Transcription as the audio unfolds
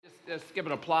just give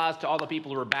an applause to all the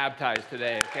people who were baptized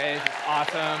today, okay? It's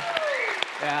awesome.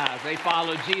 Yeah, as they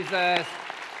follow Jesus,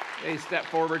 they step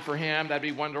forward for him. That'd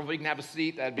be wonderful. We can have a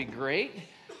seat. That'd be great.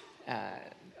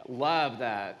 Love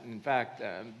that. In fact,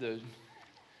 the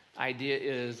idea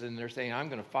is, and they're saying, I'm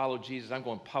going to follow Jesus. I'm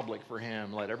going public for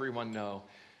him. Let everyone know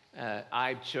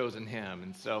I've chosen him.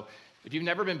 And so if you've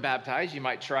never been baptized, you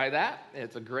might try that.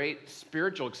 It's a great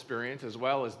spiritual experience as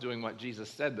well as doing what Jesus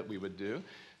said that we would do.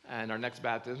 And our next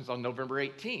baptism is on November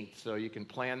 18th. So you can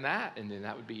plan that, and then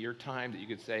that would be your time that you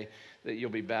could say that you'll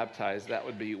be baptized. That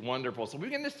would be wonderful. So we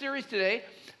begin this series today.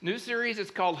 New series.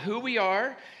 It's called Who We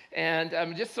Are. And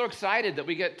I'm just so excited that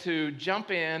we get to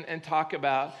jump in and talk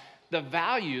about the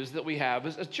values that we have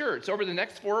as a church. So over the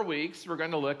next 4 weeks, we're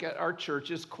going to look at our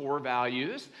church's core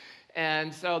values.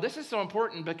 And so this is so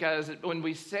important because when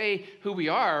we say who we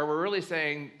are, we're really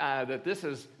saying that this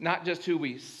is not just who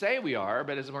we say we are,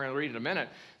 but as we're going to read in a minute,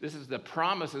 this is the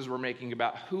promises we're making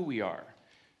about who we are.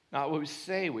 Not what we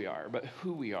say we are, but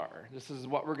who we are. This is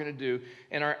what we're going to do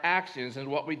in our actions and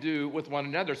what we do with one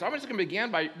another. So I'm just going to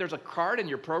begin by, there's a card in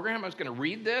your program. I'm just going to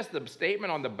read this, the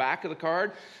statement on the back of the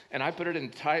card, and I put it in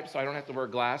type so I don't have to wear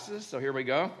glasses. So here we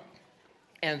go.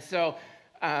 And so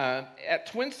at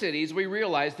Twin Cities, we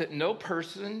realize that no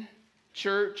person,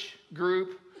 church,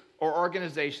 group, or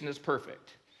organization is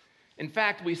perfect. In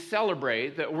fact, we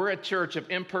celebrate that we're a church of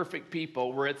imperfect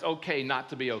people where it's okay not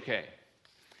to be okay.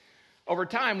 Over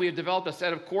time, we have developed a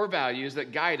set of core values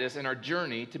that guide us in our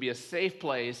journey to be a safe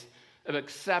place of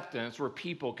acceptance where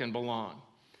people can belong.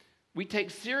 We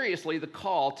take seriously the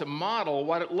call to model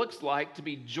what it looks like to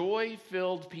be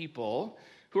joy-filled people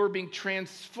who are being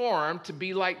transformed to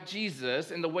be like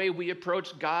Jesus in the way we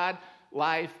approach God,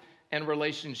 life, and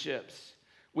relationships.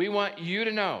 We want you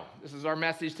to know, this is our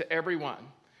message to everyone,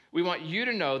 we want you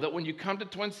to know that when you come to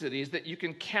Twin Cities, that you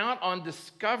can count on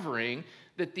discovering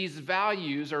that these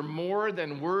values are more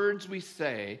than words we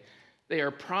say. They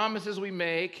are promises we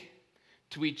make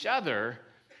to each other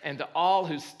and to all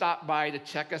who stop by to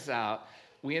check us out.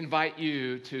 We invite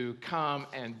you to come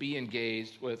and be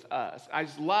engaged with us. I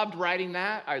just loved writing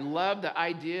that. I love the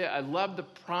idea. I love the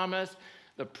promise,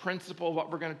 the principle,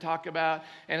 what we're going to talk about.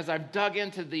 And as I've dug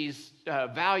into these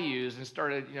values and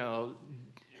started,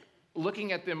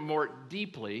 looking at them more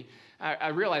deeply, I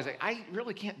realized I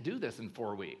really can't do this in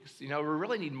 4 weeks. We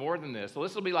really need more than this. So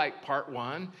this will be like part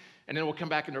one, and then we'll come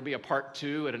back and there'll be a part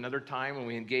two at another time when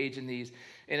we engage in these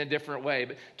in a different way.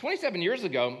 But 27 years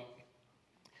ago,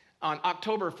 on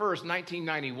October 1st,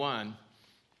 1991,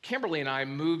 Kimberly and I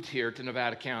moved here to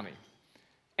Nevada County.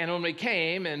 And when we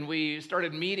came and we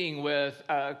started meeting with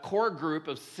a core group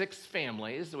of 6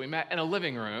 families, we met in a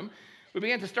living room, we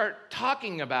began to start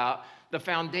talking about the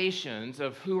foundations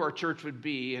of who our church would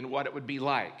be and what it would be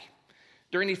like.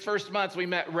 During these first months, we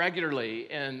met regularly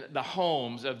in the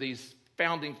homes of these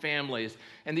founding families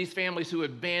and these families who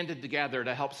had banded together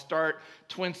to help start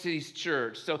Twin Cities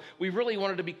Church. So we really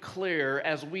wanted to be clear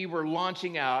as we were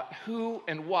launching out who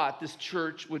and what this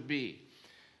church would be.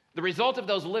 The result of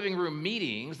those living room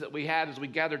meetings that we had as we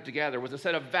gathered together was a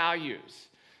set of values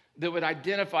that would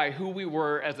identify who we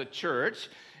were as a church.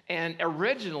 And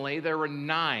originally, there were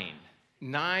nine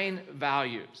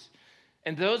values.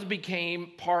 And those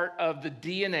became part of the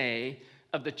DNA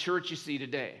of the church you see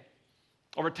today.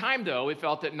 Over time, though, we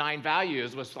felt that 9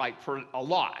 values was like for a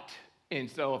lot.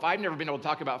 And so if I've never been able to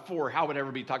talk about 4, how would I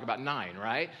ever be talking about 9,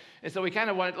 right? And so we kind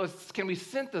of wanted, can we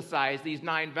synthesize these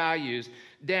 9 values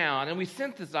down? And we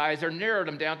synthesized or narrowed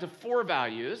them down to 4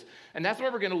 values. And that's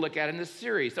what we're going to look at in this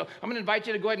series. So I'm going to invite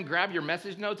you to go ahead and grab your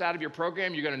message notes out of your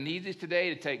program. You're going to need these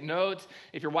today to take notes.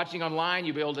 If you're watching online,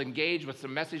 you'll be able to engage with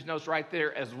some message notes right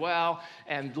there as well.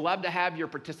 And love to have your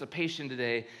participation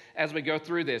today as we go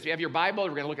through this. If you have your Bible, we're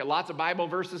going to look at lots of Bible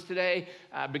verses today,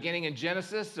 beginning in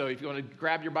Genesis. So if you want to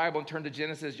grab your Bible and turn to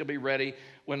Genesis, you'll be ready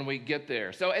when we get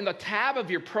there. So in the tab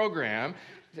of your program,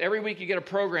 every week you get a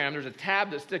program, there's a tab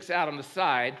that sticks out on the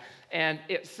side, and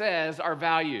it says our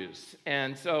values.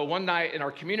 And so one night in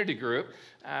our community group,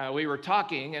 we were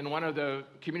talking, and one of the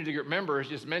community group members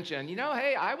just mentioned,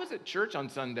 hey, I was at church on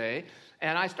Sunday,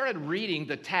 and I started reading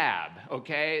the tab,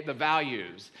 okay, the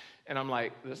values. And I'm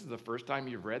like, this is the first time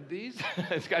you've read these?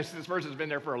 This person's been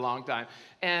there for a long time.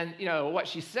 And, what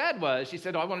she said was,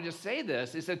 I want to just say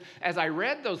this. She said, as I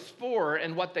read those 4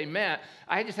 and what they meant,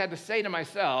 I just had to say to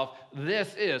myself,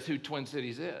 this is who Twin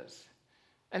Cities is.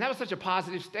 And that was such a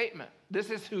positive statement. This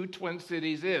is who Twin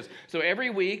Cities is. So every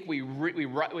week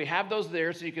we have those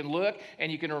there so you can look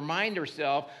and you can remind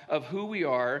yourself of who we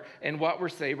are and what we're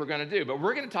saying we're going to do. But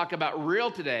we're going to talk about real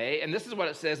today, and this is what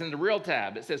it says in the real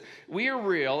tab. It says, we are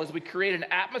real as we create an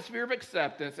atmosphere of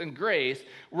acceptance and grace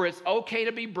where it's okay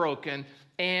to be broken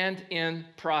and in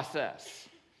process.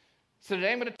 So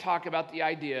today I'm going to talk about the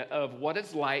idea of what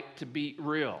it's like to be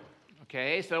real.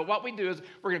 Okay, so what we do is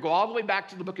we're going to go all the way back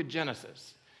to the book of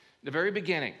Genesis, the very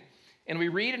beginning. And we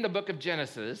read in the book of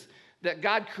Genesis that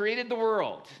God created the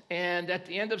world. And at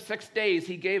the end of 6 days,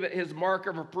 he gave it his mark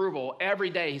of approval. Every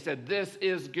day he said, this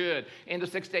is good. End of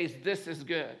 6 days, this is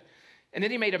good. And then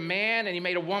he made a man and he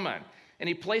made a woman. And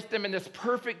he placed them in this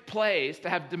perfect place to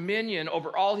have dominion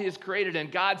over all he has created.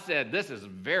 And God said, this is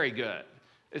very good.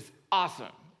 It's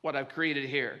awesome what I've created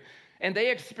here. And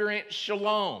they experienced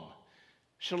shalom.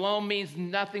 Shalom means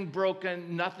nothing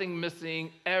broken, nothing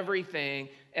missing, everything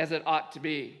as it ought to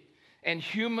be. And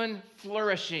human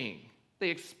flourishing. They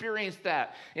experienced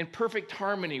that in perfect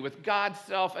harmony with God's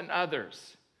self and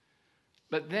others.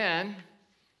 But then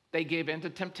they gave in to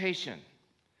temptation.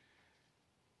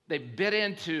 They bit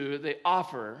into the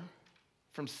offer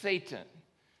from Satan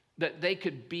that they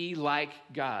could be like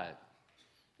God.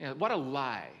 You know, what a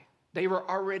lie. They were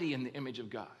already in the image of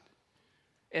God.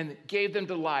 And gave them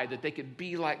the lie that they could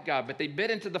be like God. But they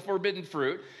bit into the forbidden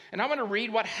fruit. And I want to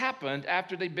read what happened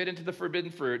after they bit into the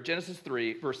forbidden fruit. Genesis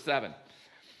 3, verse 7.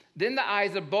 Then the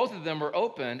eyes of both of them were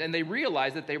opened, and they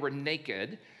realized that they were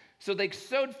naked. So they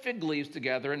sewed fig leaves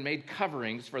together and made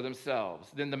coverings for themselves.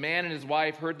 Then the man and his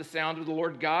wife heard the sound of the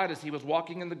Lord God as he was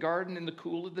walking in the garden in the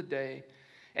cool of the day.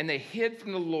 And they hid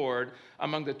from the Lord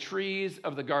among the trees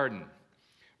of the garden.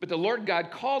 But the Lord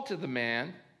God called to the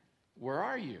man, where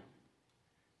are you?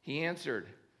 He answered,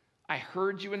 I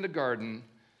heard you in the garden,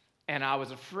 and I was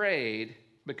afraid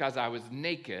because I was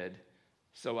naked,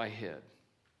 so I hid.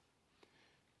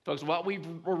 Folks, what we're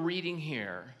reading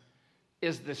here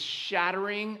is the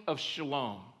shattering of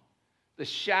shalom. The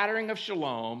shattering of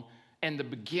shalom and the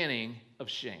beginning of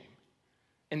shame.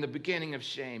 In the beginning of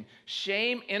shame.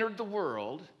 Shame entered the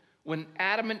world when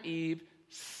Adam and Eve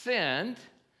sinned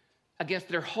against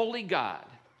their holy God.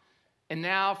 And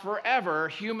now forever,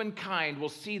 humankind will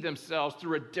see themselves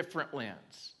through a different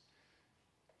lens.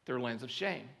 Through a lens of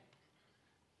shame.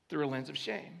 Through a lens of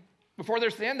shame. Before their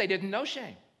sin, they didn't know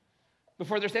shame.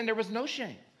 Before their sin, there was no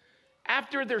shame.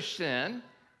 After their sin,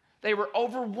 they were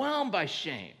overwhelmed by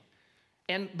shame.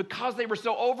 And because they were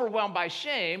so overwhelmed by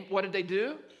shame, what did they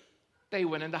do? They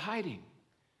went into hiding.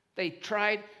 They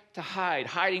tried to hide.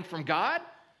 Hiding from God,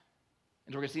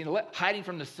 and we're going to see in a little, hiding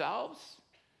from themselves,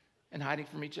 and hiding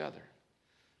from each other.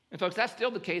 And folks, that's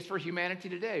still the case for humanity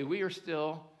today. We are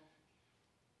still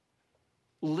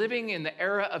living in the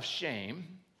era of shame,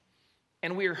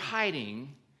 and we are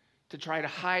hiding to try to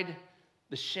hide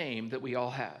the shame that we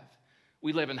all have.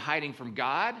 We live in hiding from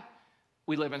God,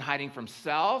 we live in hiding from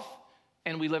self,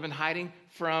 and we live in hiding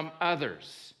from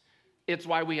others. It's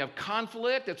why we have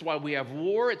conflict, it's why we have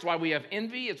war, it's why we have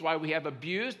envy, it's why we have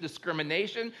abuse,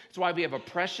 discrimination, it's why we have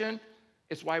oppression,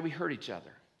 it's why we hurt each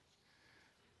other.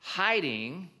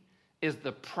 Hiding is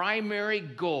the primary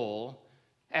goal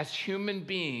as human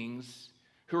beings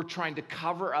who are trying to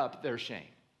cover up their shame.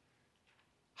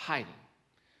 Hiding.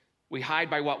 We hide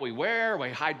by what we wear,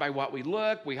 we hide by what we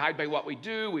look, we hide by what we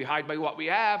do, we hide by what we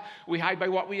have, we hide by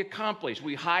what we accomplish,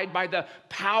 we hide by the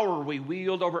power we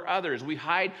wield over others, we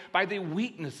hide by the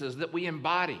weaknesses that we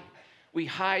embody, we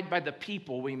hide by the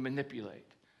people we manipulate.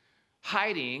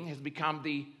 Hiding has become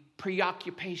the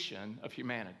preoccupation of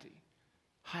humanity.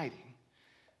 Hiding.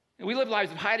 And we live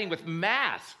lives of hiding with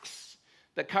masks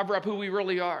that cover up who we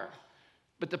really are.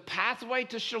 But the pathway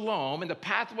to shalom and the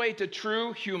pathway to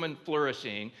true human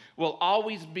flourishing will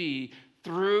always be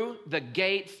through the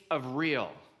gates of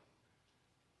real,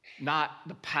 not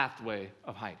the pathway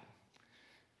of hiding.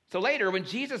 So later, when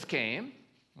Jesus came,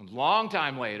 a long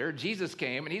time later, Jesus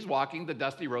came and he's walking the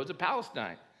dusty roads of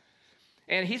Palestine.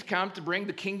 And he's come to bring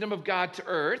the kingdom of God to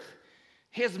earth.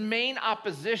 His main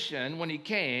opposition when he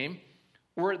came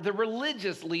were the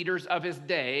religious leaders of his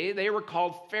day. They were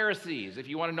called Pharisees. If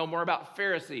you want to know more about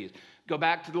Pharisees, go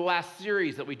back to the last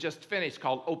series that we just finished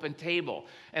called Open Table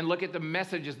and look at the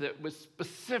messages that was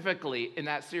specifically in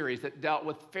that series that dealt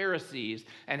with Pharisees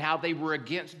and how they were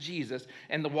against Jesus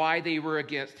and why they were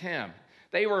against him.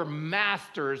 They were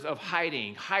masters of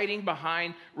hiding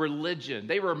behind religion.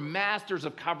 They were masters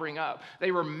of covering up.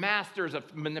 They were masters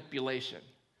of manipulation.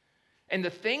 And the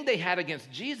thing they had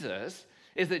against Jesus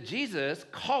is that Jesus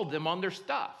called them on their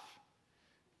stuff.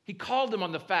 He called them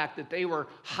on the fact that they were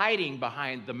hiding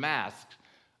behind the mask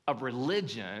of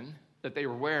religion that they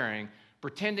were wearing,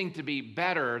 pretending to be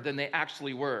better than they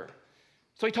actually were.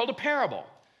 So he told a parable.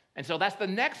 And so that's the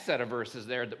next set of verses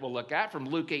there that we'll look at from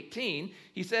Luke 18.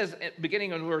 He says,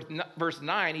 beginning in verse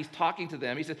 9, he's talking to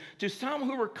them. He says, to some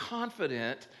who were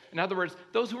confident, in other words,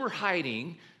 those who were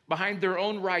hiding behind their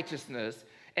own righteousness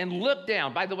and look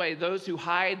down. By the way, those who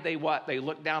hide, they what? They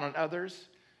look down on others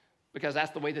because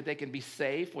that's the way that they can be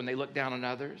safe when they look down on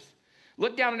others.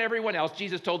 Look down on everyone else.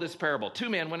 Jesus told this parable. 2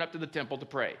 men went up to the temple to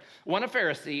pray. One a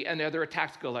Pharisee and the other a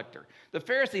tax collector. The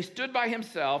Pharisee stood by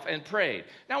himself and prayed.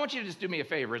 Now I want you to just do me a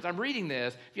favor. As I'm reading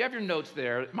this, if you have your notes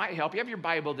there, it might help. You have your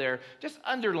Bible there. Just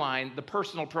underline the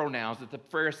personal pronouns that the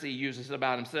Pharisee uses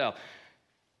about himself.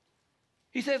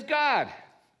 He says, God,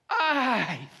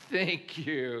 I thank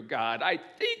you, God. I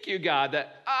thank you, God,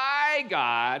 that I,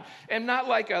 God, am not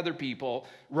like other people,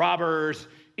 robbers,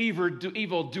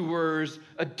 evildoers,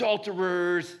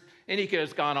 adulterers, and he could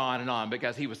have gone on and on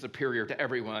because he was superior to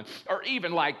everyone, or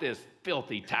even like this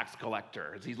filthy tax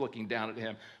collector as he's looking down at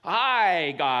him.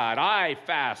 I, God, I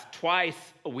fast twice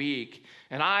a week,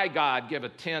 and I, God, give a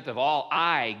tenth of all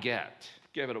I get.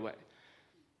 Give it away.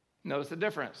 Notice the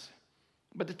difference.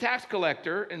 But the tax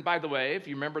collector, and by the way, if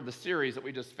you remember the series that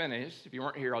we just finished, if you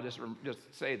weren't here, I'll just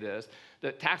say this,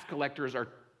 that tax collectors are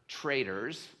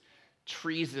traitors,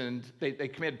 treasoned, they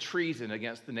committed treason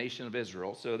against the nation of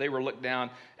Israel. So they were looked down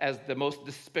as the most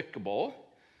despicable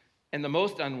and the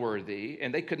most unworthy,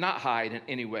 and they could not hide in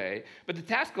any way. But the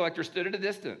tax collector stood at a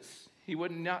distance. He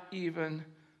would not even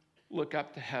look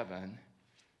up to heaven,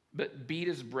 but beat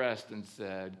his breast and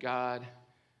said, God,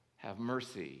 have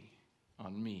mercy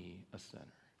on me, a sinner.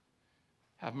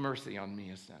 Have mercy on me,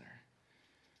 a sinner.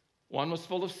 One was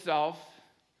full of self,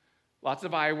 lots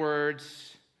of I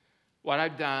words, what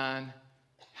I've done,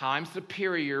 how I'm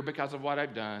superior because of what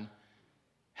I've done,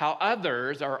 how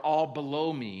others are all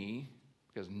below me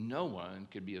because no one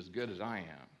could be as good as I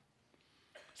am.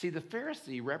 See, the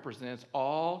Pharisee represents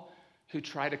all who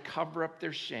try to cover up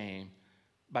their shame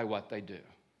by what they do,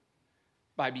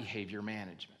 by behavior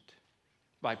management,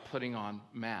 by putting on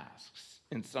masks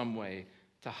in some way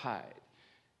to hide.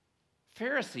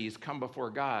 Pharisees come before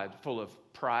God full of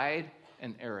pride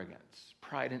and arrogance.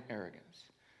 Pride and arrogance.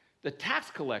 The tax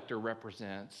collector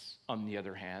represents, on the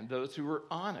other hand, those who are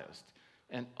honest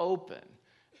and open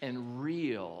and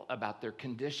real about their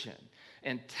condition.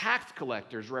 And tax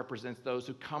collectors represents those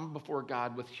who come before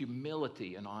God with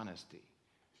humility and honesty.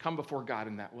 Come before God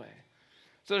in that way.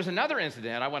 So there's another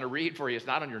incident I want to read for you. It's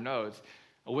not on your notes.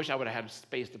 I wish I would have had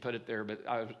space to put it there, but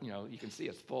you can see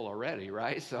it's full already,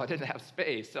 right? So I didn't have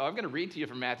space. So I'm going to read to you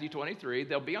from Matthew 23.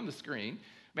 They'll be on the screen.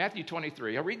 Matthew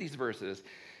 23. I'll read these verses.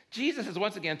 Jesus is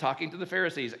once again talking to the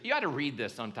Pharisees. You ought to read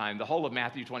this sometime, the whole of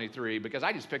Matthew 23, because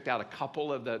I just picked out a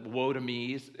couple of the woe to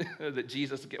me's that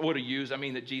Jesus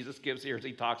gives here as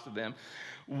he talks to them.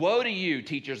 Woe to you,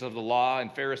 teachers of the law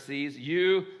and Pharisees,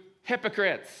 you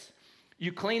hypocrites.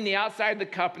 You clean the outside of the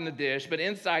cup and the dish, but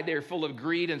inside they are full of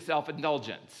greed and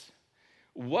self-indulgence.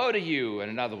 Woe to you,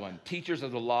 and another one, teachers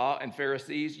of the law and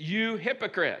Pharisees, you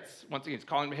hypocrites. Once again, it's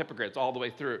calling them hypocrites all the way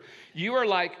through. You are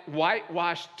like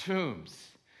whitewashed tombs,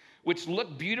 which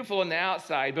look beautiful on the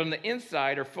outside, but on the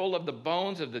inside are full of the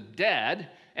bones of the dead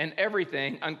and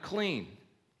everything unclean.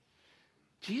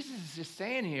 Jesus is just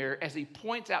saying here, as he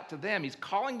points out to them, he's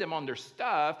calling them on their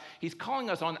stuff. He's calling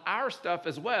us on our stuff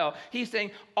as well. He's saying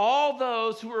all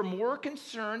those who are more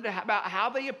concerned about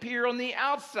how they appear on the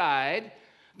outside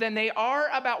than they are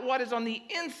about what is on the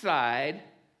inside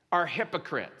are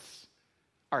hypocrites.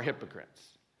 Are hypocrites.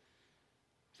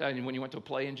 So when you went to a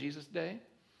play in Jesus' day,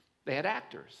 they had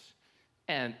actors.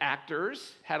 And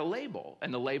actors had a label.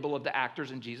 And the label of the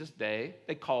actors in Jesus' day,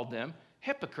 they called them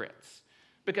hypocrites.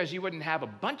 Because you wouldn't have a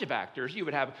bunch of actors. You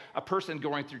would have a person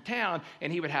going through town,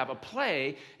 and he would have a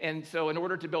play. And so in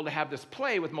order to be able to have this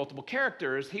play with multiple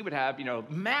characters, he would have,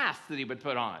 masks that he would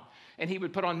put on. And he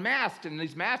would put on masks, and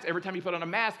these masks, every time he put on a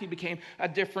mask, he became a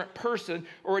different person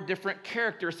or a different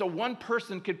character. So one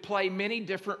person could play many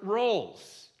different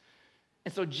roles.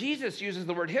 And so Jesus uses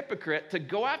the word hypocrite to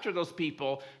go after those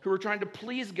people who are trying to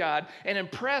please God and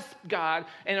impress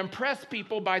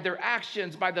people by their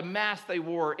actions, by the mask they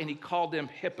wore, and he called them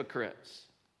hypocrites.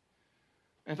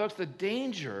 And folks, the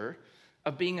danger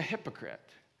of being a hypocrite,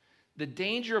 the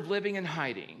danger of living in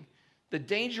hiding, the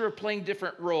danger of playing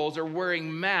different roles or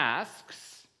wearing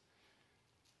masks,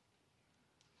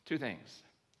 two things.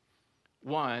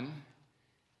 One,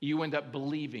 you end up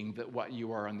believing that what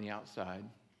you are on the outside,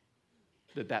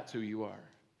 that's who you are.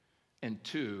 And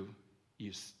two,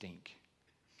 you stink.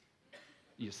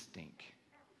 You stink.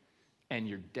 And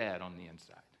you're dead on the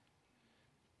inside.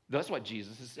 That's what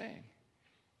Jesus is saying.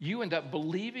 you end up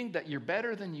believing that you're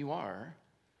better than you are,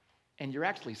 and you're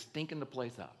actually stinking the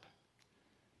place up.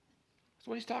 That's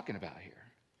what he's talking about here.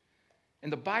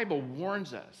 And the Bible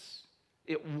warns us.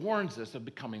 It warns us of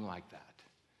becoming like that.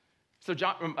 So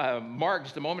Mark,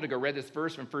 just a moment ago, read this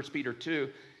verse from 1 Peter 2.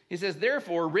 He says,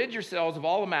 therefore, rid yourselves of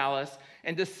all the malice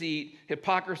and deceit,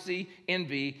 hypocrisy,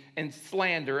 envy, and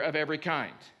slander of every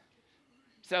kind.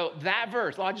 So that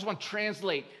verse, I just want to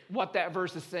translate what that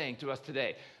verse is saying to us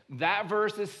today. That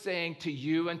verse is saying to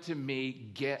you and to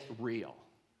me, get real.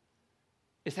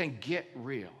 It's saying get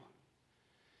real.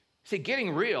 See,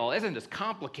 getting real isn't as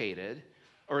complicated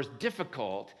or as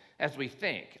difficult as we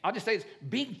think. I'll just say this,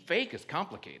 being fake is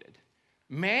complicated.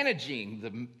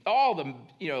 Managing all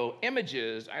the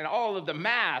images and all of the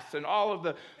masks and all of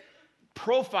the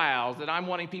profiles that I'm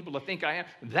wanting people to think I am,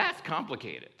 that's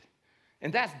complicated.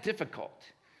 And that's difficult.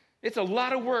 It's a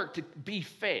lot of work to be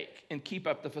fake and keep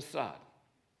up the facade.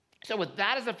 So with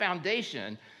that as a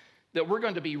foundation, that we're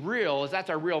going to be real, as that's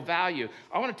our real value,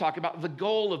 I want to talk about the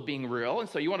goal of being real. And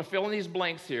so you want to fill in these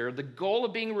blanks here. The goal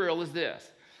of being real is this.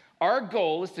 Our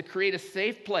goal is to create a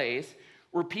safe place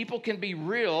where people can be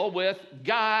real with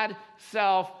God,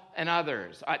 self, and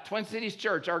others. At Twin Cities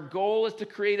Church, our goal is to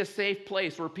create a safe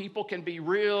place where people can be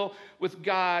real with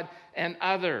God and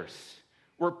others,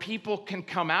 where people can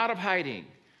come out of hiding,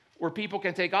 where people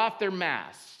can take off their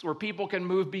masks, where people can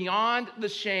move beyond the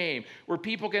shame, where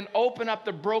people can open up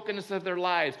the brokenness of their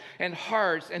lives and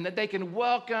hearts, and that they can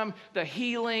welcome the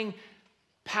healing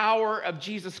power of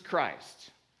Jesus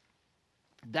Christ.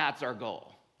 That's our goal.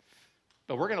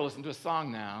 But we're going to listen to a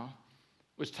song now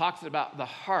which talks about the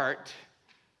heart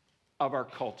of our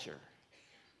culture,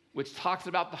 which talks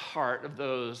about the heart of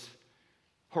those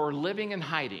who are living in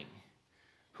hiding,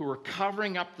 who are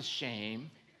covering up the shame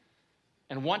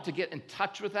and want to get in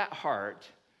touch with that heart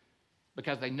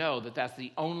because they know that that's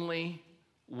the only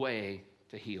way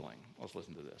to healing. Let's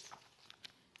listen to this.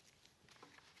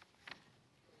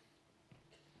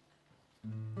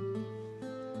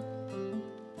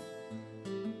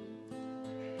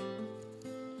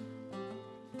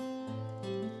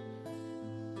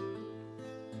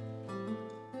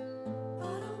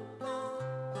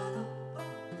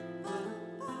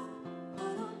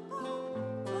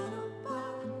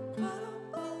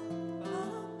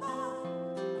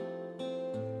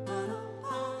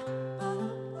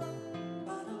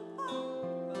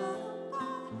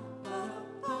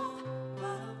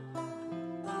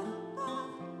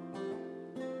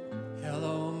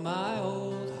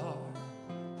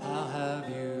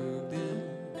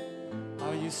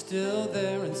 Still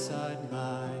there inside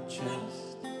my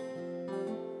chest.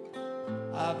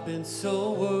 I've been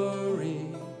so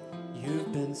worried,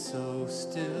 you've been so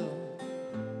still,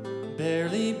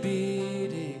 barely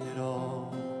beating at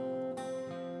all.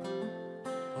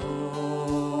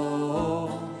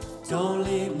 Oh, don't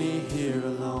leave me here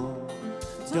alone.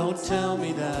 Don't tell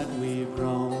me that we've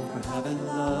grown for having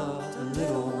loved a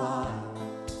little while.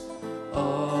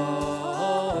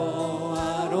 Oh,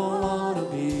 I don't want to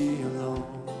be alone.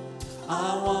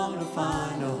 I want to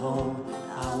find a home.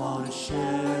 I want to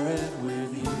share it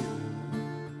with you.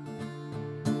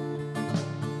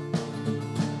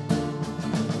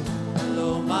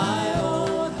 Hello, my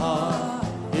old heart.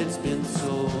 It's been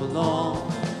so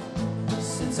long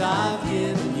since I've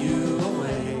given you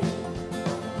away.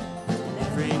 And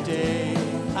every day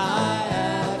I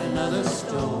add another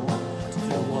stone to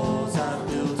the walls I've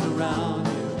built around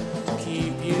you to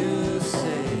keep you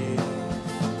safe.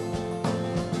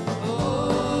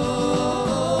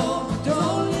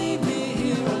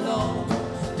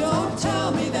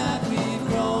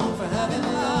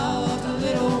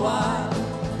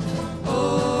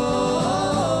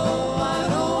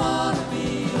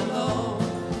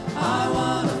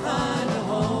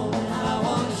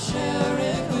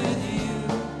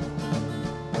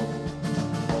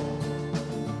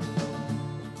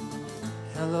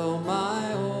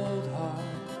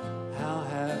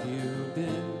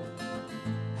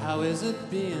 How is it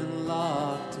being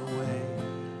locked away?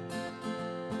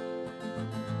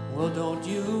 Well, don't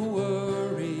you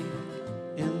worry,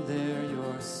 in there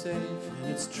you're safe.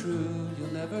 And it's true,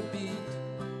 you'll never beat,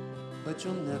 but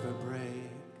you'll never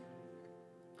break.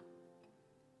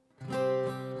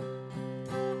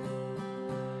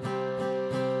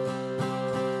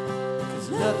 'Cause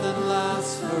nothing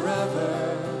lasts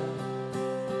forever.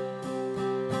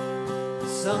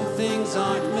 Some things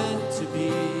aren't meant to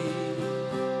be.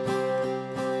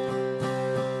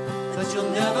 But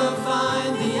you'll never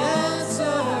find the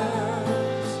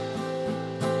answers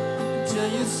until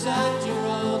you set your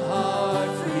own heart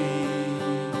free.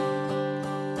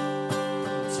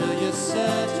 Until you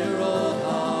set your own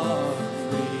heart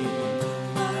free.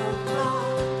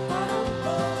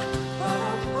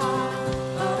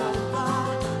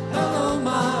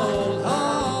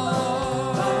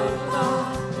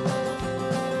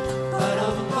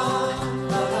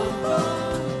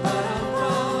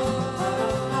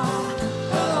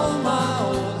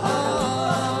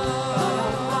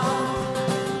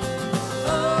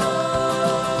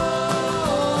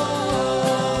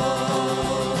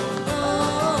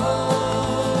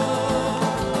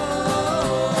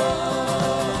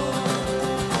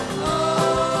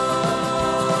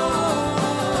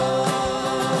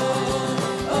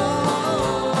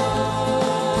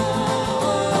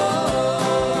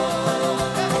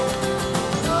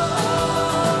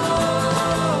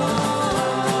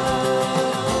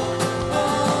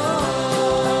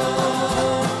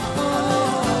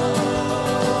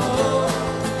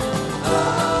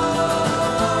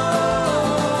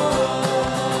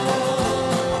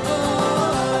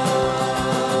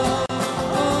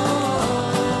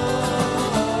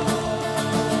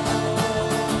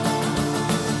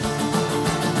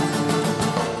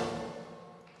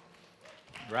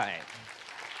 Right.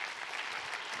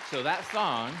 So that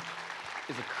song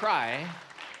is a cry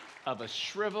of a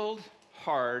shriveled,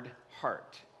 hard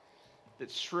heart.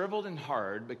 That's shriveled and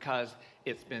hard because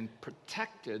it's been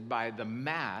protected by the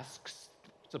masks,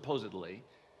 supposedly,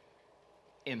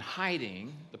 in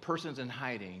hiding. The person's in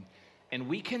hiding. And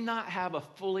we cannot have a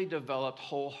fully developed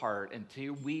whole heart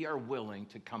until we are willing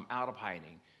to come out of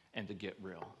hiding and to get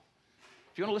real.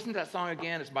 If you want to listen to that song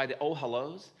again, it's by the Oh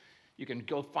Hellos. You can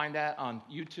go find that on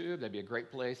YouTube. That'd be a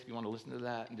great place if you want to listen to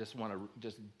that and just want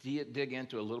to dig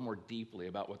into it a little more deeply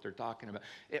about what they're talking about.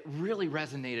 It really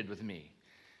resonated with me.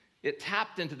 It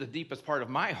tapped into the deepest part of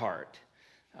my heart,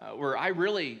 where I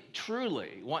really,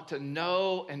 truly want to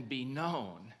know and be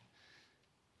known.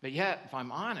 But yet, if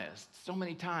I'm honest, so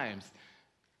many times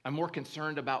I'm more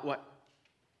concerned about what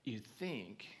you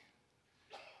think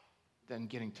than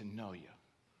getting to know you.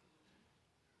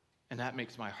 And that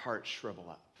makes my heart shrivel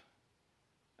up.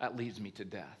 That leads me to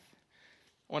death.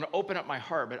 I want to open up my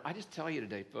heart, but I just tell you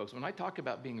today, folks, when I talk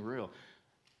about being real,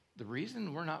 the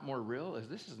reason we're not more real is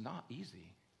this is not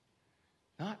easy.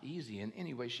 Not easy in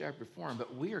any way, shape, or form,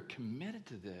 but we are committed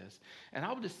to this. And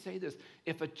I will just say this,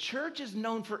 if a church is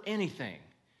known for anything,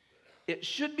 it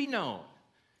should be known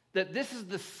that this is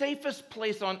the safest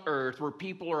place on earth where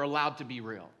people are allowed to be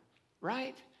real,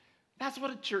 right? That's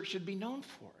what a church should be known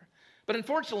for. But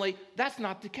unfortunately, that's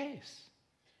not the case.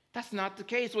 That's not the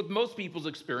case with most people's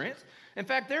experience. In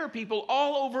fact, there are people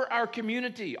all over our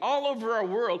community, all over our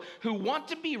world, who want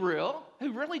to be real,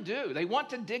 who really do. They want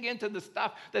to dig into the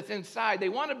stuff that's inside. They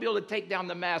want to be able to take down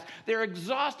the mask. They're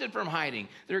exhausted from hiding.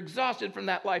 They're exhausted from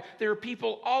that life. There are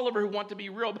people all over who want to be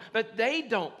real, but they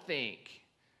don't think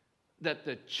that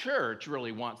the church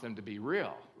really wants them to be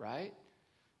real, right?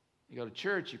 You go to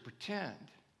church, you pretend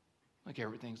like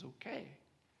everything's okay,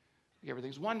 like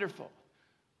everything's wonderful,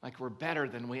 like we're better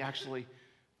than we actually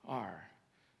are.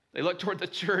 They look toward the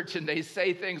church and they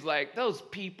say things like, those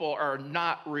people are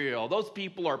not real. Those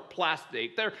people are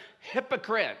plastic. They're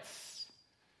hypocrites.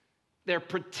 They're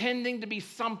pretending to be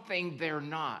something they're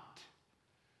not.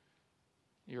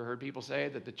 You ever heard people say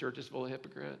that the church is full of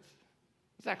hypocrites?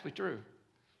 It's actually true.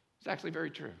 It's actually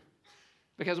very true.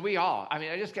 Because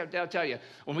I just got to tell you,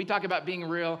 when we talk about being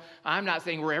real, I'm not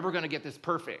saying we're ever going to get this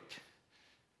perfect.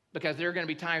 Because there are going to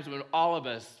be times when all of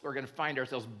us are going to find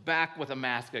ourselves back with a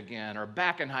mask again or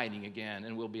back in hiding again,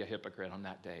 and we'll be a hypocrite on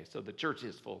that day. So the church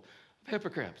is full of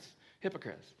hypocrites.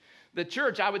 The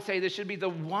church, I would say, this should be the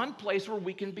one place where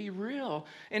we can be real.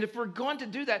 And if we're going to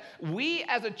do that, we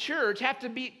as a church have to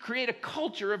create a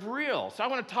culture of real. So I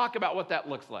want to talk about what that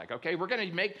looks like, okay? We're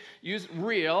going to use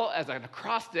real as an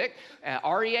acrostic,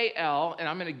 R-E-A-L, and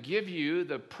I'm going to give you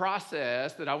the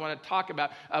process that I want to talk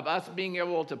about of us being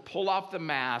able to pull off the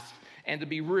mask and to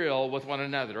be real with one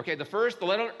another. Okay, the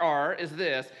letter R is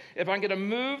this. If I'm going to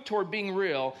move toward being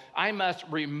real, I must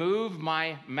remove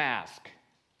my mask.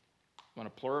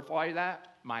 Want to plurify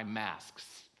that? My masks.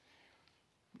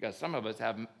 Because some of us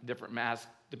have different masks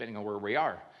depending on where we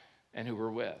are and who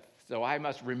we're with. So I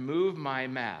must remove my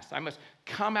mask. I must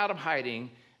come out of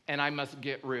hiding and I must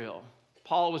get real.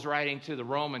 Paul was writing to the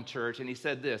Roman church and he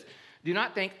said this, do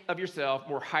not think of yourself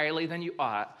more highly than you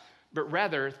ought, but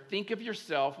rather think of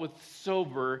yourself with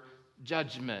sober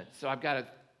judgment. So I've got to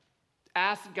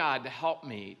ask God to help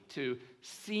me to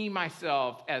see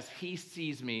myself as he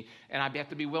sees me, and I have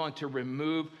to be willing to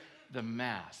remove the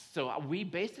mask. So we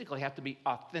basically have to be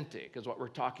authentic is what we're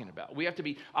talking about. We have to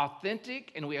be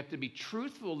authentic, and we have to be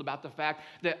truthful about the fact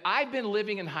that I've been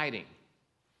living in hiding,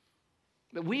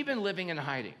 that we've been living in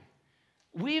hiding.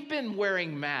 We've been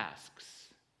wearing masks.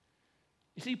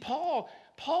 You see, Paul,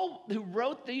 who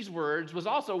wrote these words, was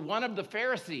also one of the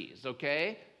Pharisees,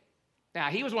 okay? Now,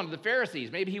 he was one of the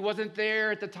Pharisees. Maybe he wasn't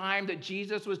there at the time that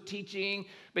Jesus was teaching,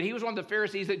 but he was one of the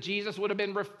Pharisees that Jesus would have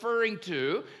been referring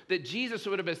to, that Jesus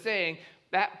would have been saying,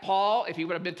 that Paul, if he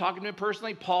would have been talking to him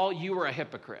personally, Paul, you were a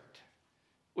hypocrite.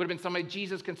 Would have been somebody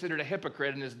Jesus considered a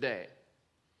hypocrite in his day.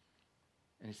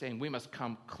 And he's saying, we must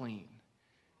come clean.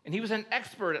 And he was an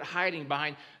expert at hiding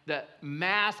behind the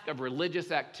mask of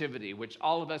religious activity, which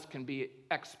all of us can be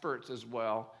experts as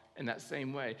well in that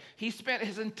same way. He spent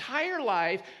his entire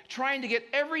life trying to get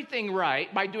everything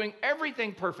right by doing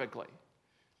everything perfectly.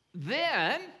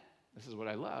 Then, this is what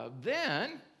I love,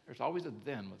 then, there's always a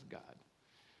then with God.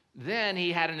 Then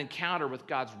he had an encounter with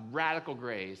God's radical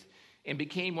grace, and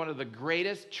became one of the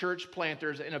greatest church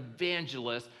planters and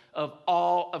evangelists of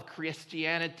all of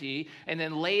Christianity. And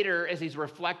then later, as he's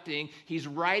reflecting, he's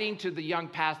writing to the young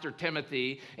pastor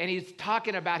Timothy, and he's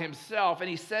talking about himself, and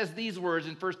he says these words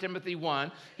in 1 Timothy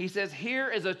 1. He says, "Here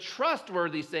is a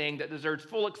trustworthy saying that deserves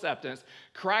full acceptance.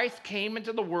 Christ came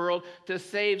into the world to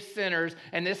save sinners."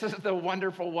 And this is the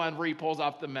wonderful one where he pulls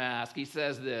off the mask. He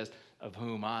says this, "Of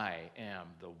whom I am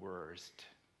the worst."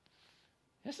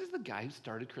 This is the guy who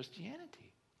started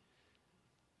Christianity.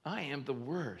 I am the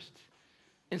worst.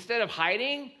 Instead of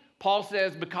hiding, Paul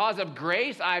says, because of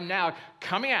grace, I'm now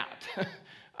coming out.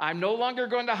 I'm no longer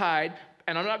going to hide,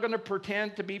 and I'm not going to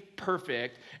pretend to be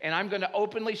perfect, and I'm going to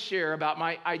openly share about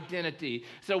my identity.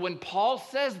 So when Paul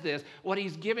says this, what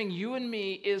he's giving you and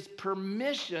me is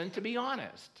permission to be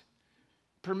honest,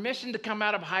 permission to come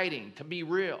out of hiding, to be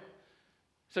real.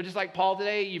 So just like Paul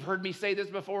today, you've heard me say this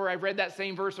before. I've read that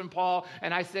same verse from Paul,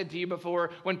 and I said to you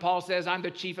before, when Paul says, I'm the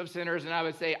chief of sinners, and I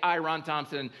would say, I, Ron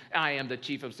Thompson, I am the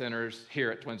chief of sinners here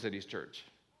at Twin Cities Church.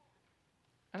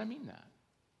 And I mean that.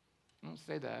 I don't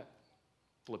say that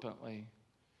flippantly.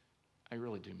 I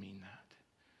really do mean that.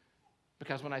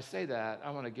 Because when I say that,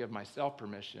 I want to give myself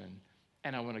permission,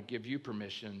 and I want to give you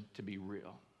permission to be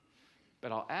real.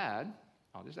 But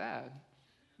I'll just add,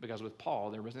 because with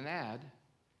Paul, there was an add.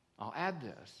 I'll add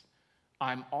this.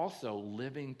 I'm also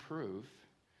living proof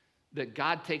that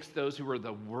God takes those who are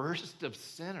the worst of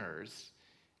sinners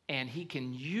and he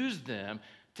can use them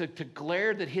to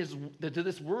declare that to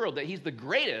this world that he's the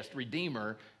greatest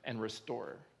redeemer and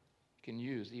restorer. He can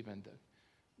use even the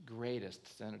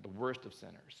greatest sinner, the worst of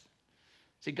sinners.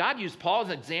 See, God used Paul as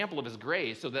an example of his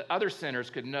grace so that other sinners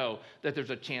could know that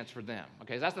there's a chance for them.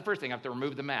 Okay, so that's the first thing. I have to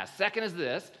remove the mask. Second is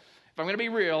this. If I'm going to be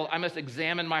real, I must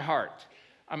examine my heart.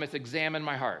 I must examine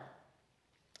my heart.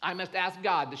 I must ask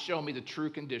God to show me the true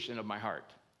condition of my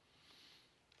heart.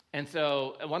 And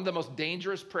so one of the most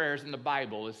dangerous prayers in the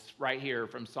Bible is right here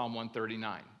from Psalm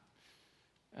 139.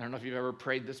 I don't know if you've ever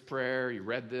prayed this prayer, you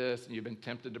read this, and you've been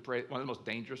tempted to pray. One of the most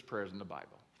dangerous prayers in the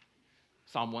Bible.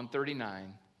 Psalm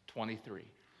 139, 23.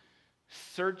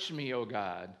 Search me, O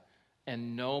God,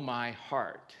 and know my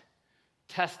heart.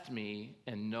 Test me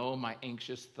and know my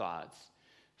anxious thoughts.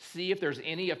 See if there's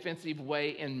any offensive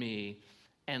way in me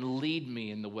and lead me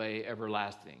in the way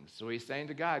everlasting. So he's saying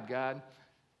to God, God,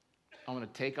 I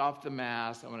want to take off the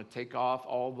mask. I want to take off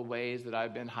all the ways that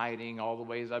I've been hiding, all the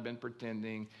ways I've been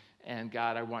pretending. And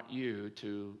God, I want you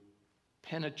to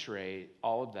penetrate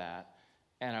all of that.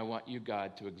 And I want you,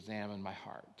 God, to examine my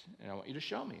heart. And I want you to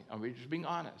show me. I want you just being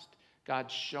honest.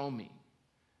 God, show me.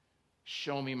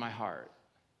 Show me my heart.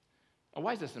 Now,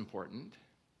 why is this important?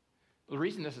 The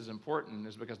reason this is important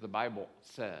is because the Bible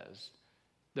says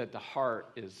that the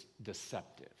heart is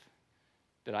deceptive,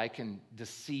 that I can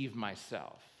deceive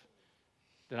myself,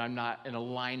 that I'm not in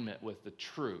alignment with the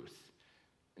truth.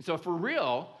 And so if we're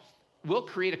real, we'll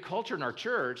create a culture in our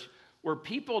church where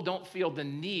people don't feel the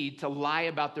need to lie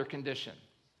about their condition,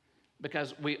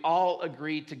 because we all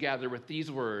agree together with these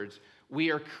words.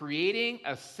 We are creating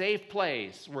a safe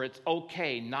place where it's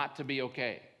okay not to be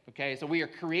okay. Okay, so we are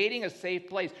creating a safe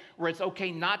place where it's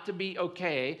okay not to be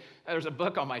okay. There's a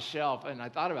book on my shelf, and I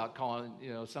thought about calling,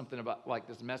 something about like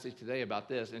this message today about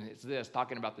this, and it's this,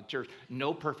 talking about the church.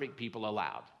 No perfect people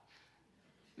allowed.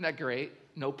 Isn't that great?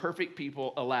 No perfect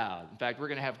people allowed. In fact, we're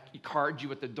going to have card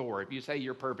you at the door. If you say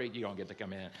you're perfect, you don't get to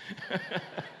come in.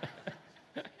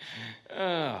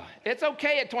 It's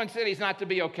okay at Twin Cities not to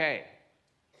be okay.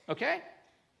 Okay?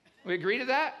 We agree to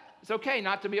that? It's okay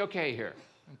not to be okay here.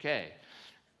 Okay.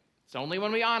 It's only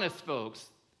when we're honest, folks,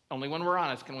 only when we're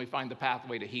honest can we find the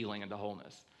pathway to healing and to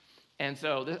wholeness. And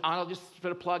so I'll just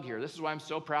put a plug here. This is why I'm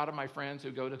so proud of my friends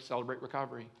who go to Celebrate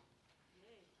Recovery.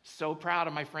 So proud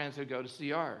of my friends who go to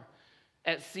CR.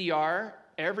 At CR,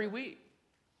 every week,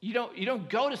 you don't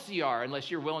go to CR unless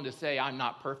you're willing to say, I'm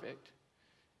not perfect.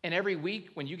 And every week,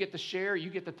 when you get to share, you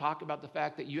get to talk about the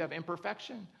fact that you have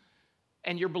imperfection.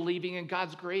 And you're believing in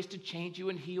God's grace to change you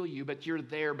and heal you, but you're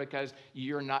there because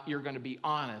you're going to be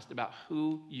honest about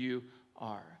who you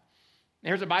are.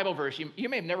 Here's a Bible verse. You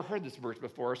may have never heard this verse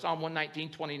before. Psalm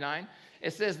 119:29.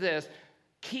 It says this,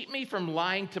 keep me from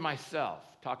lying to myself,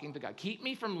 talking to God. Keep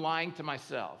me from lying to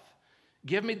myself.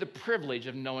 Give me the privilege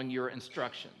of knowing your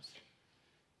instructions.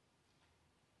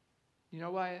 You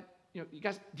know why? You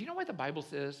guys, do you know why the Bible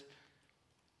says,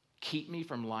 keep me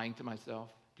from lying to myself?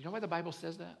 Do you know why the Bible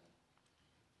says that?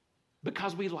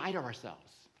 Because we lie to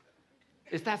ourselves.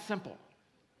 It's that simple.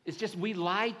 It's just we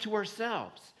lie to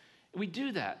ourselves. We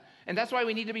do that. And that's why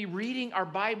we need to be reading our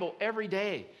Bible every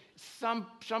day. Some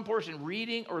portion,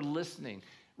 reading or listening.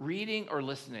 reading or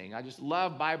listening. I just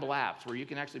love Bible apps where you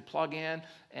can actually plug in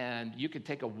and you can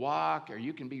take a walk or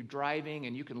you can be driving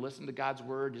and you can listen to God's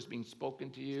word just being spoken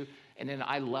to you. And then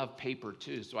I love paper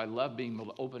too. So I love being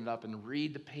able to open it up and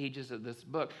read the pages of this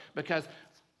book, because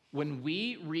when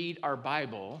we read our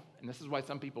Bible, and this is why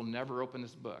some people never open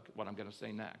this book, what I'm going to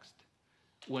say next.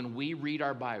 When we read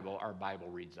our Bible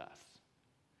reads us.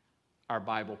 Our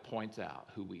Bible points out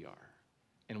who we are,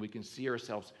 and we can see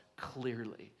ourselves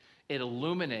clearly. It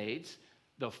illuminates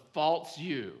the false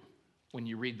you when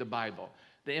you read the Bible,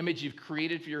 the image you've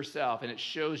created for yourself, and it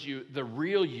shows you the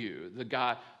real you, the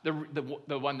God,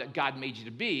 the one that God made you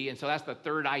to be. And so that's the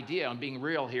third idea on being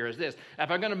real here is this. If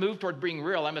I'm going to move toward being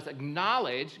real, I must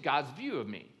acknowledge God's view of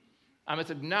me. I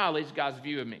must acknowledge God's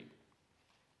view of me.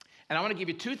 And I want to give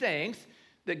you two things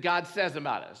that God says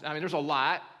about us. I mean, there's a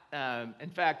lot. In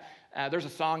fact, there's a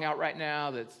song out right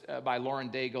now that's by Lauren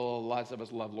Daigle. Lots of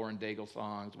us love Lauren Daigle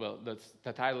songs. Well,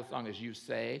 the title of the song is You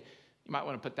Say. You might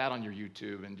want to put that on your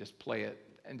YouTube and just play it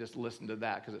and just listen to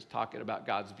that, because it's talking about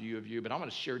God's view of you. But I'm going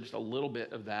to share just a little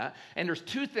bit of that. And there's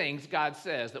two things God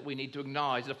says that we need to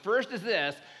acknowledge. The first is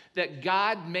this, that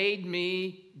God made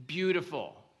me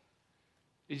beautiful.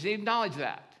 You see, acknowledge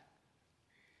that.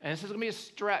 And this is going to be a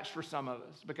stretch for some of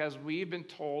us, because we've been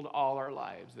told all our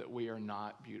lives that we are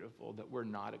not beautiful, that we're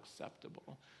not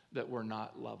acceptable, that we're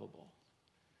not lovable.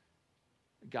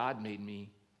 God made me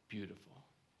beautiful.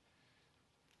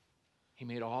 He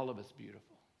made all of us beautiful.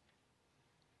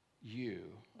 You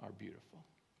are beautiful.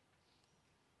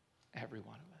 Every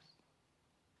one of us.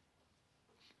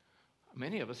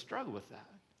 Many of us struggle with that,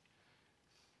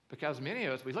 because many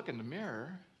of us, we look in the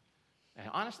mirror, and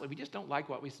honestly, we just don't like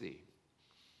what we see.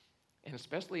 And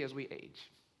especially as we age,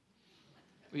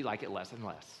 we like it less and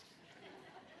less.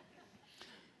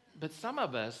 But some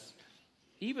of us,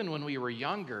 even when we were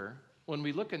younger, when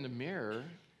we look in the mirror,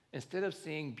 instead of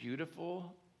seeing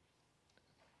beautiful,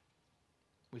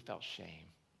 we felt shame.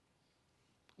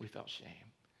 We felt shame.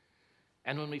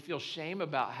 And when we feel shame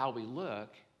about how we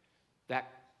look, that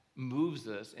moves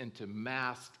us into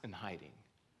mask and hiding.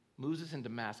 Moves us into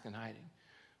mask and hiding.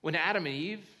 When Adam and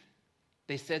Eve,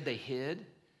 they said they hid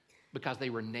because they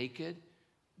were naked,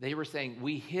 they were saying,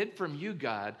 we hid from you,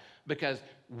 God, because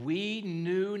we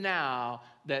knew now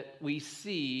that we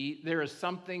see there is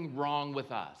something wrong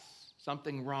with us.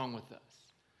 Something wrong with us.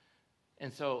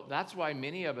 And so that's why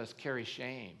many of us carry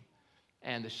shame.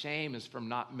 And the shame is from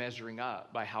not measuring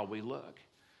up by how we look.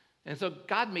 And so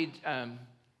God made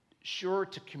sure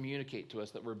to communicate to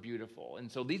us that we're beautiful. And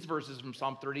so these verses from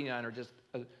Psalm 39 are just,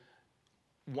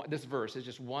 this verse is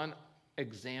just one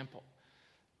example.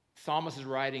 Psalmist is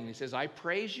writing, he says, I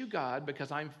praise you, God, because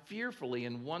I'm fearfully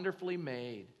and wonderfully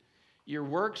made. Your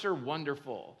works are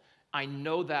wonderful. I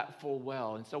know that full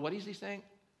well. And so what is he saying?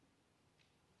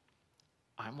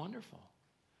 I'm wonderful.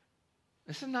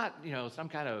 This is not, some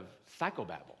kind of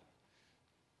psychobabble.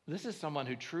 This is someone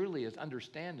who truly is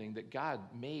understanding that God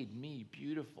made me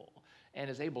beautiful and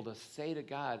is able to say to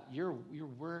God, your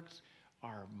works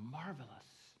are marvelous.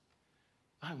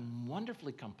 I'm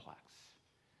wonderfully complex.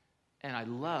 And I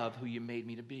love who you made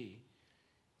me to be.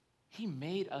 He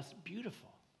made us beautiful.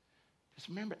 Just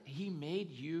remember, he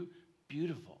made you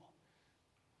beautiful.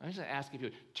 I'm just going to ask if you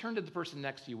would turn to the person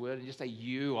next to you and just say,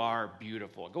 you are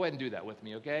beautiful. Go ahead and do that with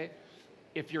me, okay?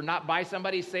 If you're not by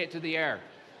somebody, say it to the air.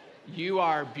 You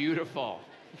are beautiful.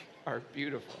 You are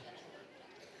beautiful.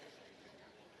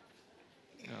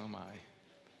 Oh, my.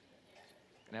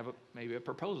 Can have maybe a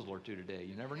proposal or two today.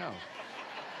 You never know.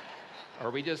 Or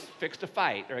we just fixed a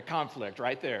fight or a conflict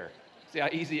right there. See how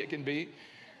easy it can be?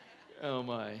 Oh,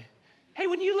 my. Hey,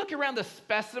 when you look around the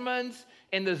specimens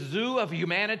in the zoo of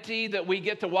humanity that we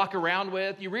get to walk around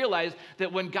with, you realize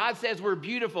that when God says we're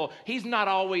beautiful, he's not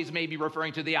always maybe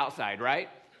referring to the outside, right?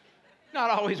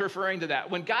 Not always referring to that.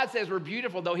 When God says we're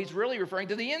beautiful, though, he's really referring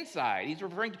to the inside. He's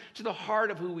referring to the heart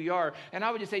of who we are. And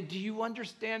I would just say, do you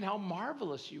understand how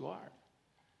marvelous you are?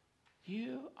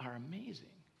 You are amazing.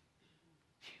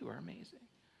 You are amazing.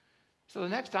 So the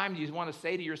next time you want to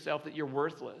say to yourself that you're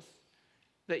worthless,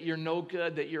 that you're no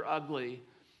good, that you're ugly,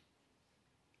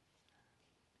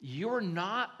 you're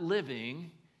not living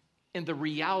in the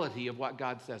reality of what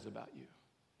God says about you.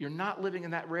 You're not living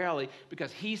in that reality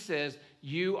because he says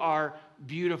you are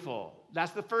beautiful.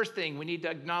 That's the first thing we need to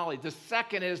acknowledge. The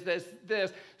second is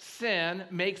this sin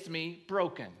makes me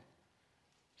broken.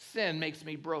 Sin makes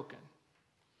me broken.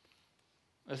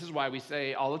 This is why we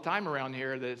say all the time around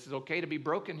here that it's okay to be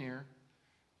broken here,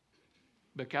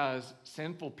 because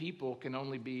sinful people can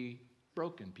only be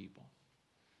broken people.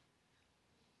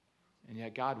 And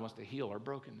yet God wants to heal our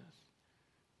brokenness.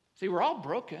 See, we're all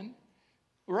broken.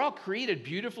 We're all created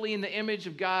beautifully in the image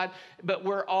of God, but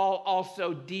we're all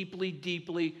also deeply,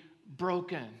 deeply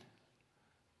broken.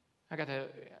 I got to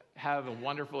have a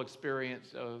wonderful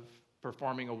experience of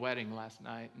performing a wedding last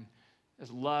night, and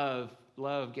just love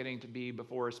getting to be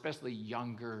before, especially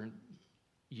younger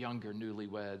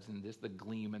newlyweds, and just the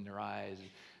gleam in their eyes, and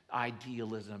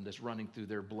idealism that's running through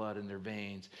their blood and their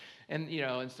veins. And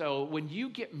so when you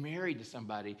get married to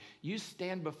somebody, you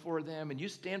stand before them and you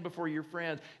stand before your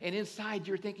friends, and inside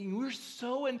you're thinking, we're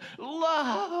so in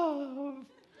love.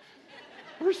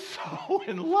 We're so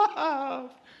in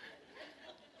love.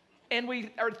 And we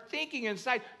are thinking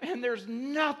inside, man, there's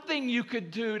nothing you could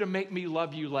do to make me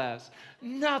love you less.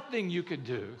 Nothing you could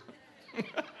do.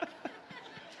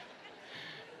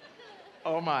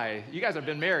 Oh my, you guys have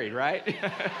been married, right?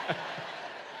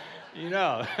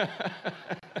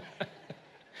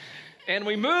 And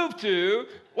we moved to,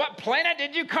 what planet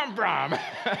did you come from?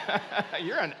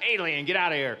 You're an alien, get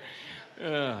out of here.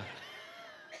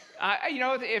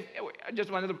 If just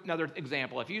another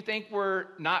example, if you think we're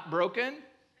not broken,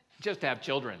 just have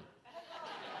children.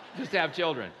 Just have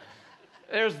children.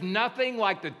 There's nothing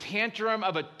like the tantrum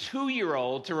of a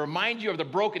 2-year-old to remind you of the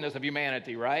brokenness of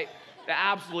humanity, right? The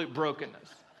absolute brokenness.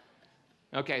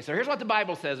 Okay, so here's what the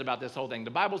Bible says about this whole thing.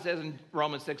 The Bible says in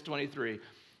Romans 6:23,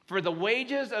 for the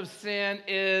wages of sin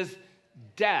is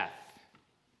death.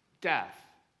 Death.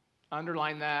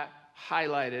 Underline that,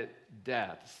 highlight it,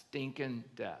 death, stinking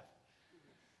death.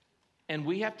 And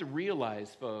we have to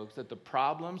realize, folks, that the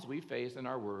problems we face in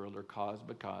our world are caused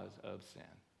because of sin.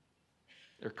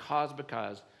 They're caused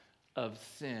because of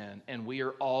sin, and we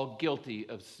are all guilty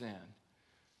of sin.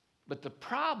 But the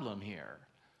problem here,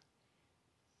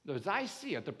 as I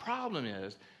see it, the problem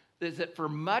is that for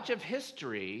much of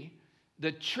history,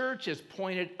 the church has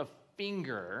pointed a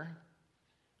finger,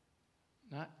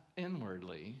 not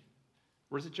inwardly.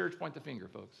 Where does the church point the finger,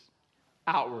 folks?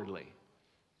 Outwardly.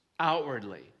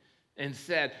 Outwardly. And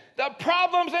said, the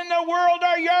problems in the world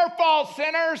are your fault,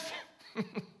 sinners.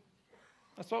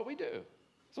 That's what we do.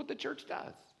 That's what the church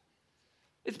does.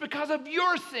 It's because of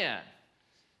your sin.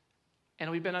 And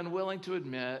we've been unwilling to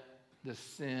admit the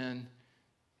sin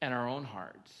in our own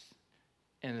hearts,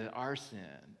 and that our sin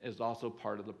is also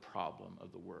part of the problem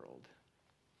of the world.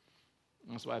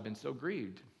 And that's why I've been so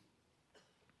grieved.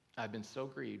 I've been so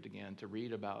grieved again to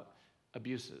read about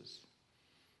abuses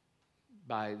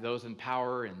by those in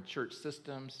power in church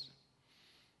systems,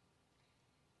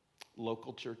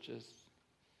 local churches,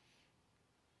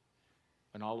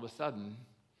 and all of a sudden,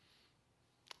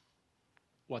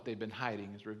 what they've been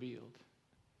hiding is revealed.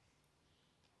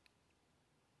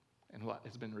 And what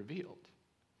has been revealed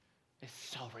is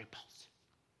so repulsive.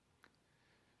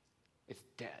 It's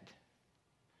dead.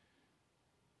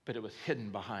 But it was hidden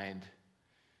behind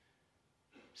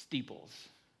steeples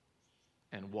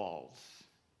and walls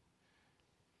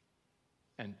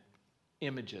and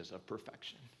images of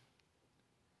perfection.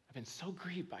 I've been so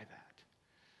grieved by that.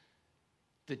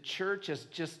 The church has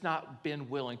just not been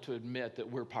willing to admit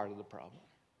that we're part of the problem.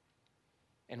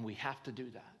 And we have to do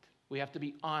that. We have to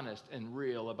be honest and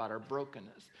real about our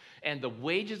brokenness. And the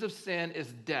wages of sin is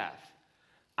death.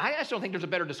 I actually don't think there's a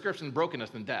better description of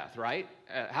brokenness than death, right?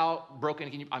 How broken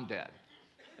can you? I'm dead.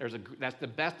 That's the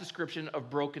best description of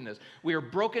brokenness. We are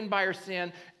broken by our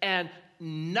sin, and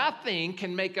nothing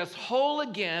can make us whole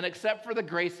again except for the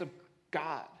grace of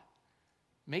God.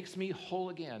 Makes me whole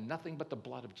again, nothing but the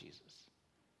blood of Jesus.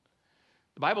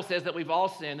 The Bible says that we've all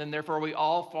sinned, and therefore we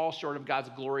all fall short of God's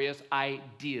glorious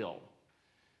ideal.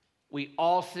 We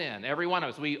all sin, every one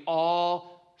of us. We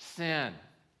all sin.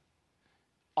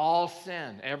 All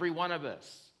sin, every one of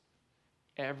us.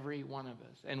 Every one of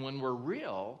us. And when we're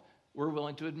real, we're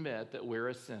willing to admit that we're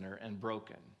a sinner and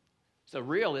broken. So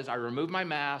real is I remove my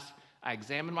mask, I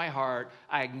examine my heart,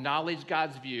 I acknowledge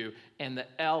God's view, and the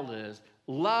L is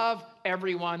love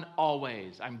everyone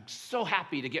always. I'm so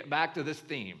happy to get back to this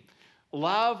theme.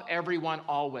 Love everyone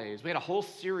always. We had a whole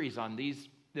series on these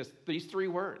 3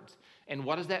 words. And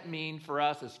what does that mean for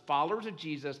us as followers of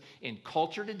Jesus in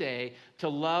culture today to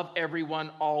love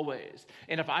everyone always?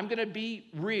 And if I'm going to be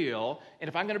real, and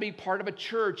if I'm going to be part of a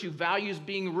church who values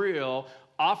being real,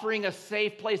 offering a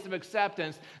safe place of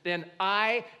acceptance, then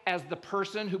I, as the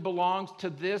person who belongs to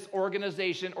this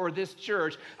organization or this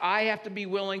church, I have to be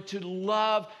willing to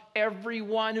love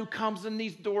everyone who comes in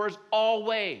these doors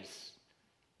always,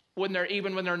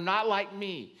 even when they're not like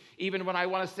me. Even when I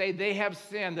want to say they have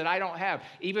sin that I don't have.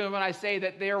 Even when I say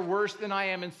that they're worse than I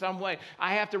am in some way.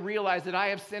 I have to realize that I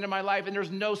have sin in my life and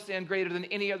there's no sin greater than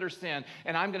any other sin.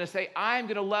 And I'm going to say, I'm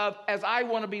going to love as I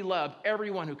want to be loved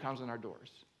everyone who comes in our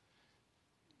doors.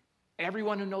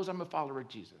 Everyone who knows I'm a follower of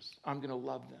Jesus, I'm going to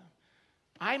love them.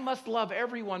 I must love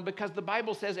everyone because the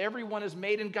Bible says everyone is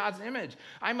made in God's image.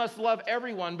 I must love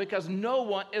everyone because no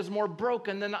one is more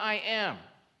broken than I am.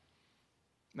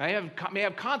 They may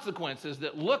have consequences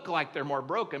that look like they're more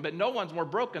broken, but no one's more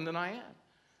broken than I am.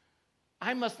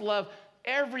 I must love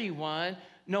everyone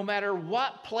no matter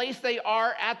what place they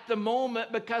are at the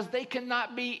moment because they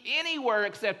cannot be anywhere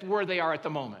except where they are at the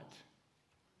moment.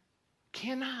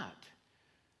 Cannot.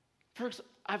 Folks,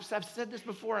 I've said this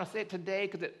before, and I'll say it today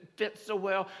because it fits so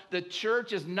well. The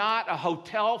church is not a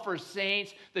hotel for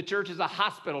saints. The church is a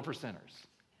hospital for sinners.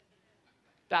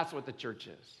 That's what the church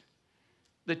is.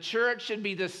 The church should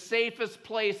be the safest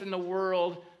place in the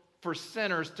world for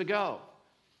sinners to go.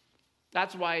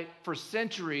 That's why for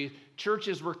centuries,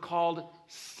 churches were called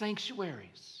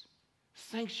sanctuaries.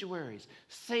 Sanctuaries,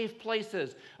 safe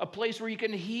places, a place where you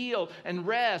can heal and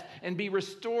rest and be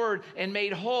restored and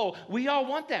made whole. We all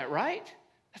want that, right?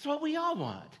 That's what we all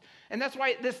want. And that's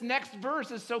why this next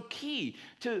verse is so key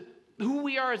to who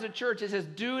we are as a church. It says,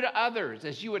 do to others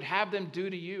as you would have them do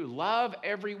to you. Love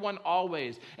everyone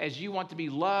always as you want to be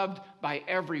loved by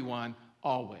everyone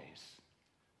always.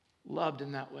 Loved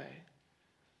in that way.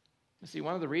 You see,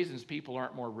 one of the reasons people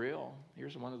aren't more real,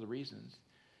 here's one of the reasons,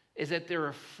 is that they're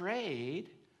afraid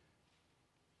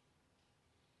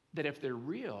that if they're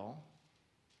real,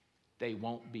 they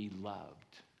won't be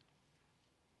loved.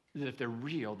 That if they're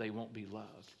real, they won't be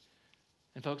loved.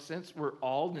 And folks, since we're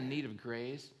all in need of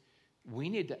grace, we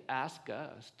need to ask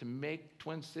us to make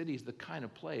Twin Cities the kind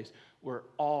of place where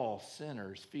all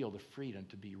sinners feel the freedom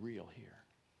to be real here.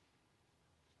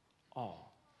 All.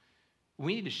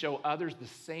 We need to show others the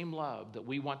same love that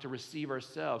we want to receive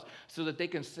ourselves so that they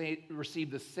can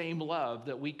receive the same love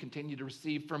that we continue to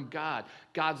receive from God.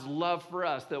 God's love for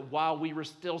us, that while we were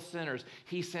still sinners,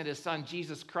 he sent his son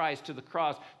Jesus Christ to the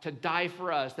cross to die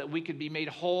for us, that we could be made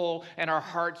whole and our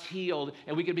hearts healed,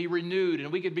 and we could be renewed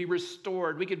and we could be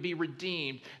restored, we could be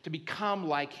redeemed to become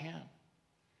like him.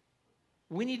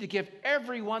 We need to give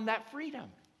everyone that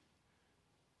freedom,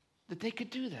 that they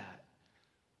could do that.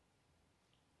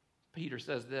 Peter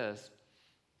says this,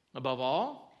 above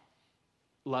all,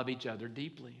 love each other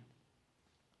deeply,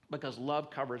 because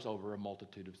love covers over a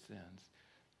multitude of sins.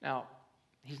 Now,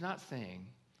 he's not saying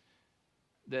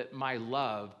that my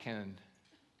love can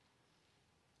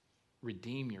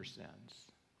redeem your sins.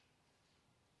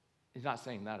 He's not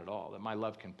saying that at all, that my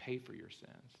love can pay for your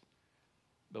sins.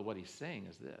 But what he's saying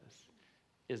is this,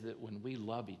 is that when we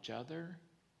love each other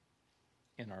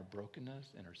in our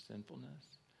brokenness and our sinfulness,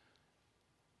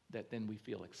 that then we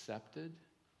feel accepted,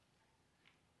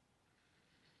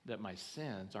 that my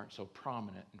sins aren't so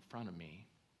prominent in front of me,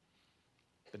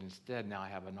 but instead now I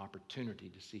have an opportunity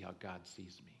to see how God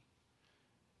sees me.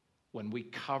 When we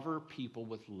cover people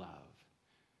with love,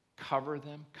 cover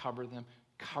them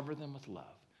with love,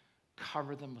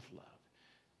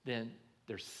 then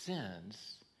their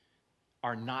sins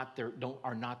are not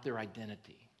their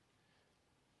identity.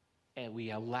 And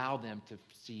we allow them to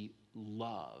see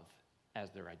love as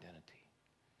their identity.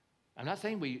 I'm not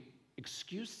saying we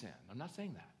excuse sin. I'm not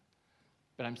saying that.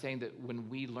 But I'm saying that when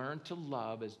we learn to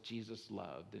love as Jesus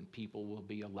loved, then people will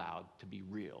be allowed to be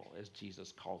real as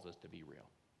Jesus calls us to be real.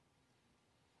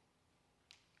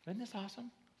 Isn't this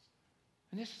awesome?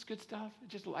 And this is good stuff.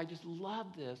 I just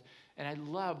love this. And I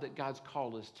love that God's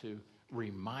called us to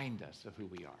remind us of who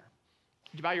we are.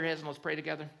 Would you bow your heads and let's pray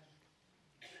together?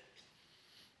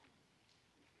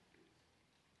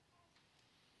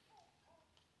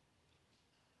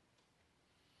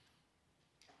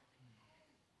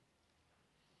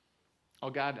 Oh,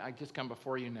 God, I just come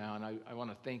before you now, and I want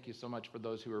to thank you so much for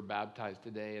those who were baptized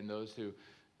today and those who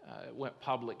went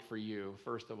public for you,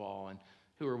 first of all, and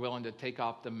who were willing to take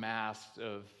off the masks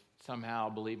of somehow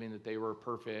believing that they were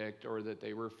perfect or that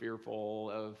they were fearful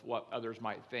of what others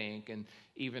might think. And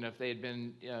even if they had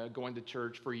been going to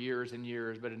church for years and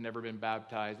years but had never been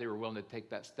baptized, they were willing to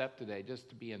take that step today just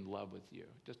to be in love with you,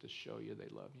 just to show you they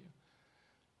love you.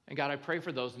 And God, I pray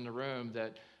for those in the room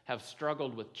that have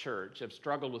struggled with church, have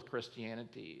struggled with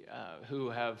Christianity, who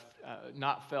have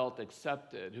not felt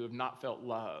accepted, who have not felt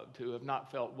loved, who have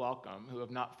not felt welcome, who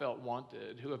have not felt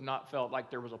wanted, who have not felt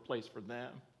like there was a place for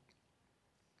them.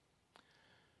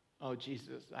 Oh,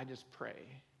 Jesus, I just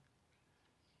pray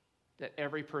that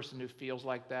every person who feels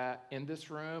like that in this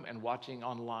room and watching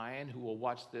online, who will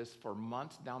watch this for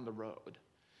months down the road,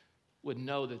 would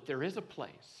know that there is a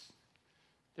place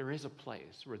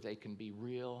where they can be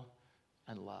real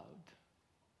and loved.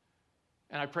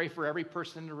 And I pray for every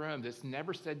person in the room that's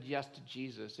never said yes to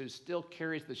Jesus, who still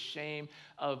carries the shame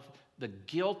of the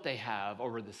guilt they have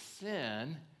over the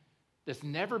sin that's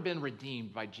never been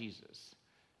redeemed by Jesus.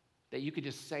 that you could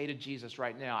just say to Jesus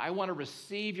right now, I want to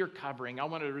receive your covering. I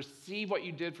want to receive what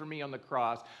you did for me on the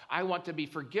cross. I want to be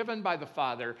forgiven by the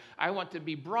Father. I want to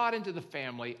be brought into the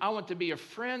family. I want to be a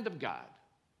friend of God.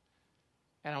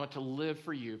 And I want to live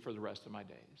for you for the rest of my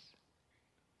days.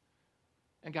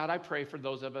 And God, I pray for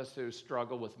those of us who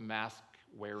struggle with mask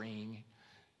wearing,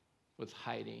 with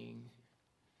hiding.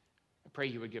 I pray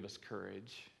you would give us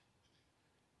courage.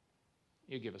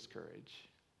 You give us courage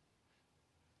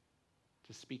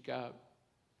to speak up,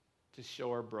 to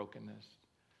show our brokenness,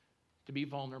 to be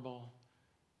vulnerable,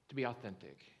 to be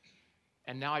authentic.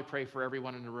 And now I pray for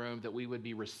everyone in the room that we would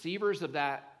be receivers of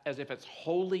that as if it's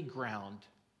holy ground.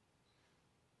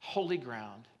 Holy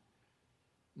ground.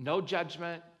 No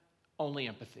judgment, only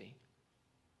empathy.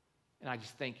 And I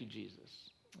just thank you, Jesus.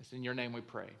 It's in your name we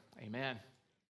pray. Amen.